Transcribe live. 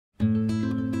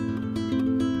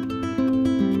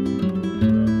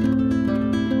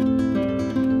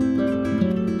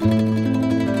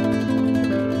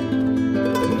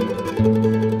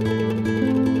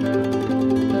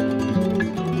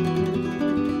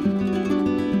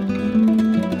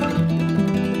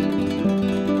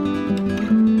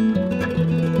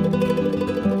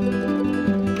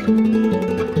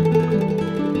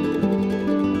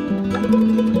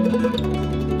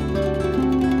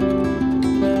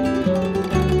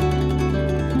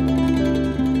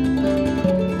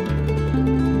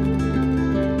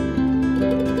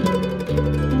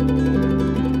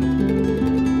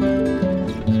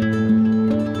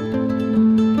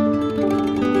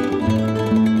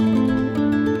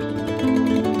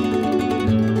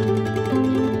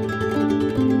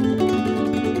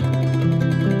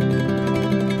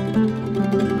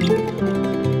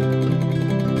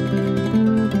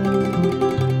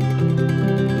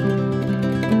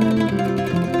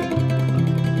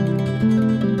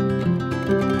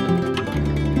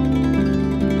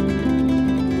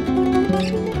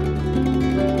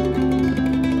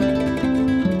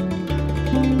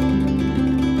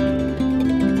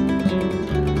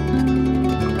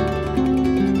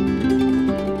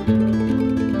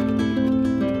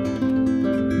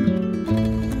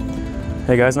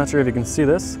Hey guys, not sure if you can see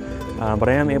this, but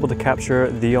I am able to capture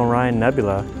the Orion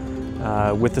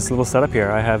Nebula with this little setup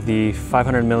here. I have the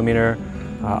 500mm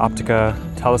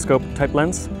Opteka telescope type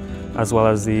lens, as well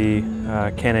as the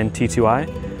Canon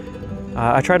T2i.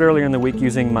 I tried earlier in the week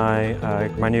using my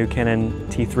new Canon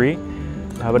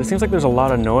T3, but it seems like there's a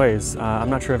lot of noise. I'm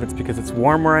not sure if it's because it's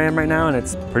warm where I am right now and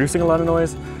it's producing a lot of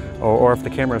noise, or if the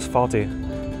camera is faulty.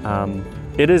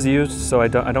 It is used, so I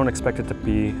don't expect it to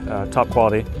be top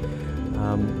quality.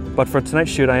 But for tonight's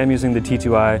shoot, I am using the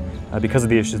T2i because of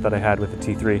the issues that I had with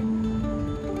the T3.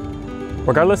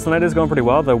 Regardless, the night is going pretty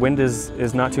well. The wind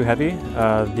is not too heavy.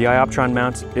 The Optron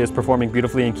mount is performing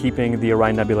beautifully in keeping the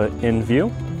Orion Nebula in view.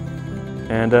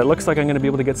 And it looks like I'm going to be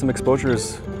able to get some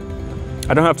exposures.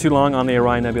 I don't have too long on the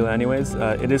Orion Nebula anyways.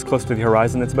 It is close to the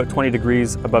horizon. It's about 20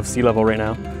 degrees above sea level right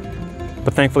now.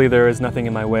 But thankfully there is nothing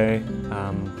in my way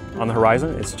on the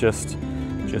horizon. It's just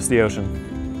the ocean.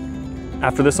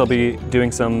 After this, I'll be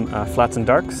doing some flats and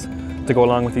darks to go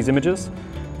along with these images,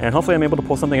 and hopefully I'm able to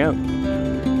pull something out.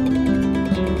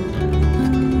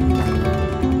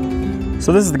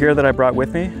 So this is the gear that I brought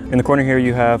with me. In the corner here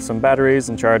you have some batteries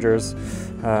and chargers,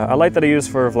 a light that I use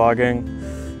for vlogging,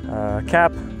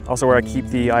 cap, also where I keep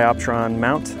the Optron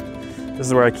mount. This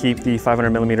is where I keep the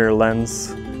 500mm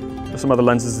lens. There's some other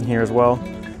lenses in here as well.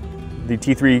 The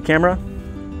T3 camera,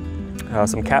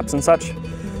 some caps and such.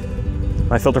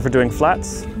 My filter for doing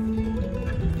flats.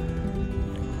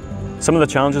 Some of the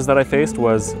challenges that I faced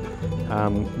was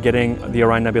getting the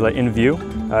Orion Nebula in view.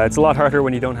 It's a lot harder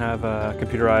when you don't have a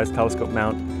computerized telescope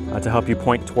mount to help you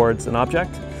point towards an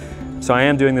object. So I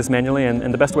am doing this manually,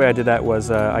 and the best way I did that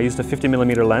was I used a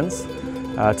 50mm lens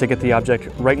to get the object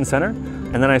right in center,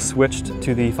 and then I switched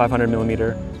to the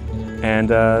 500mm, and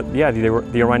yeah,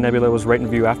 the Orion Nebula was right in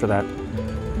view after that.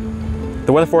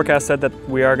 The weather forecast said that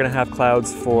we are going to have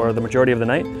clouds for the majority of the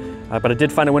night, but I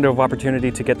did find a window of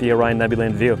opportunity to get the Orion Nebula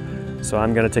in view, so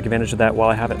I'm going to take advantage of that while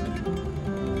I have it.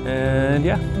 And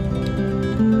yeah.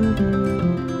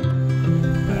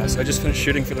 So I just finished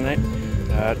shooting for the night.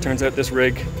 It turns out this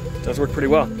rig does work pretty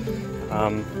well.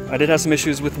 I did have some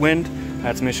issues with wind, I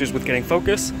had some issues with getting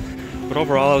focus, but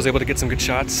overall I was able to get some good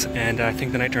shots, and I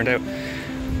think the night turned out.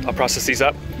 I'll process these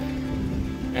up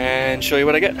and show you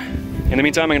what I get. In the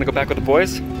meantime, I'm gonna go back with the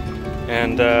boys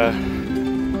and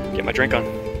get my drink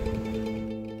on.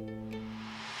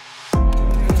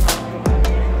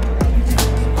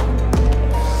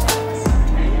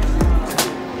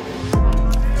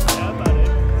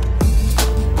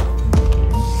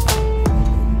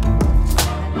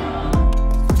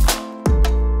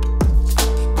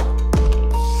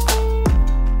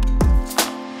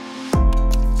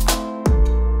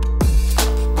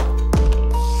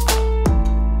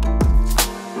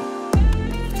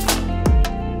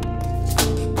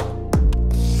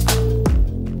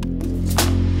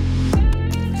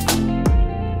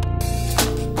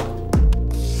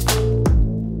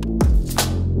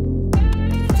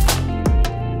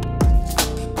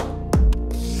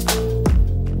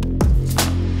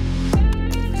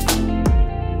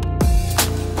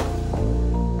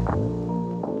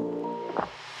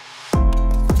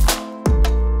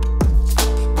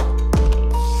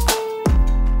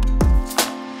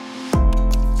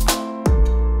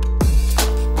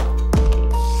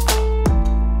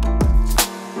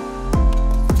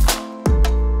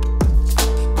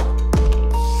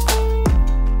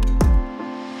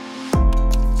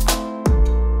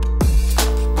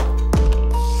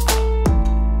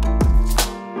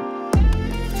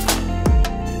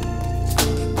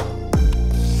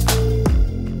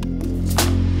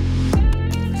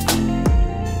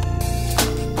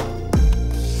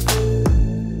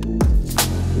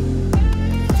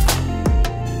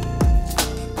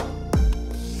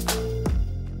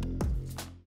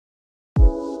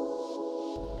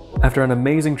 After an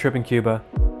amazing trip in Cuba,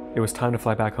 it was time to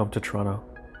fly back home to Toronto.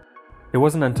 It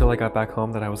wasn't until I got back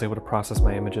home that I was able to process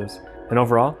my images, and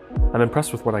overall, I'm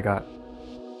impressed with what I got.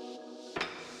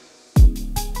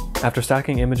 After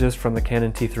stacking images from the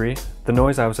Canon T3, the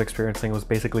noise I was experiencing was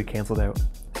basically cancelled out,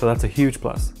 so that's a huge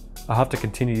plus. I'll have to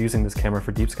continue using this camera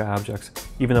for deep sky objects,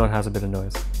 even though it has a bit of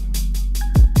noise.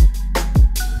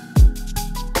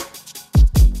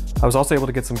 I was also able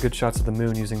to get some good shots of the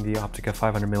moon using the Opteka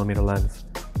 500mm lens.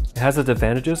 It has its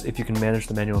advantages if you can manage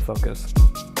the manual focus.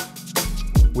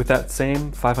 With that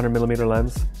same 500mm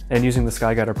lens, and using the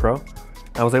SkyTracker Pro,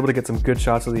 I was able to get some good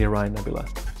shots of the Orion Nebula.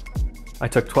 I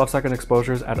took 12-second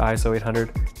exposures at ISO 800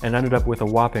 and ended up with a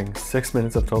whopping 6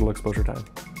 minutes of total exposure time.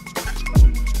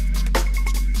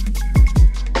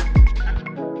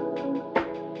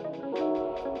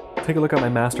 Take a look at my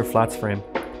master flats frame.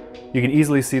 You can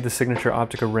easily see the signature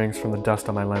Opteka rings from the dust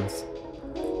on my lens.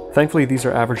 Thankfully, these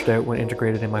are averaged out when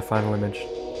integrated in my final image.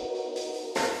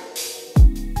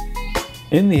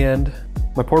 In the end,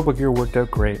 my portable gear worked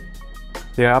out great.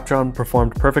 The Optron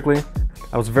performed perfectly.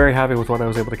 I was very happy with what I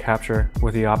was able to capture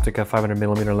with the Opteka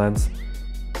 500mm lens.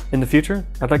 In the future,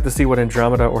 I'd like to see what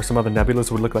Andromeda or some other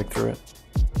nebulas would look like through it.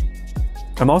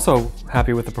 I'm also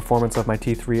happy with the performance of my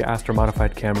T3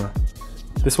 astro-modified camera.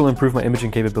 This will improve my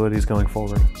imaging capabilities going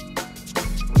forward.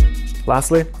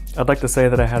 Lastly, I'd like to say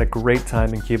that I had a great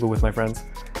time in Cuba with my friends.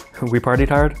 We partied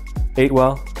hard, ate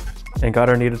well, and got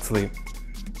our needed sleep.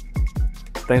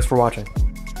 Thanks for watching.